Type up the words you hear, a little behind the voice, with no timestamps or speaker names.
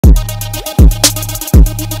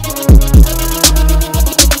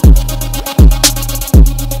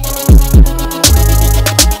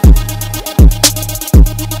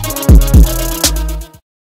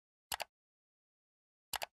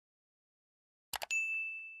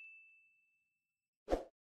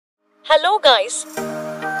Hello guys!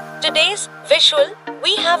 Today's visual,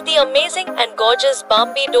 we have the amazing and gorgeous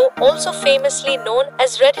Bambi Doe, also famously known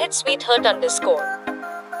as redhead sweetheart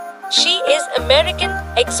 _. She is American,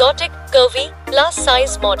 exotic, curvy, plus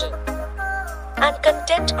size model and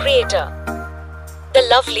content creator. The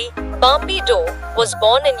lovely Bambi Doe was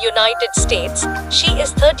born in United States. She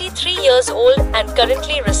is 33 years old and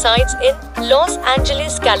currently resides in Los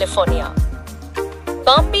Angeles, California.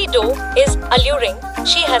 Bambi Doe is alluring.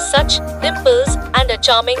 She has such dimples and a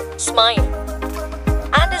charming smile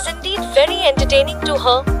and is indeed very entertaining to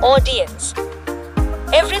her audience.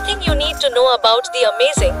 Everything you need to know about the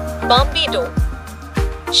amazing Bambi Doe.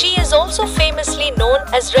 She is also famously known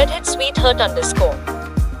as redhead sweetheart _.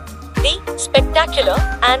 The spectacular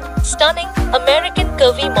and stunning American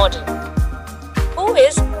curvy model who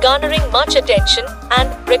is garnering much attention and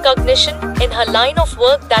recognition in her line of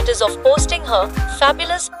work, that is of posting her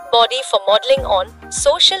fabulous body for modeling on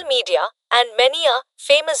social media and many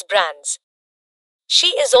famous brands. She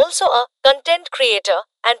is also a content creator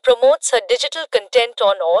and promotes her digital content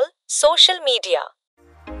on all social media.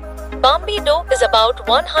 Bambi Doe is about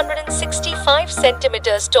 165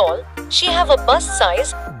 centimeters tall. She have a bust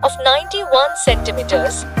size of 91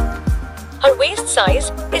 centimeters. Her waist size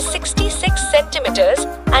is 66 centimeters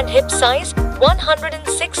and hip size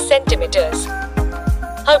 106 centimeters.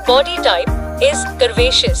 Her body type is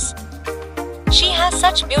curvaceous. She has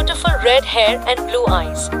such beautiful red hair and blue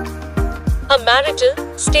eyes. Her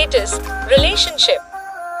marital status, relationship,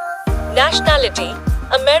 nationality,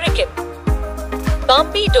 American.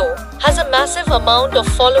 Bambi Doe has a massive amount of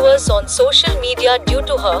followers on social media due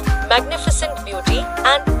to her magnificent beauty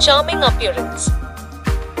and charming appearance.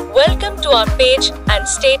 Welcome to our page and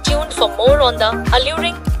stay tuned for more on the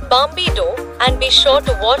alluring Bambi Doe, and be sure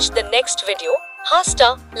to watch the next video.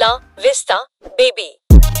 Hasta la vista, baby.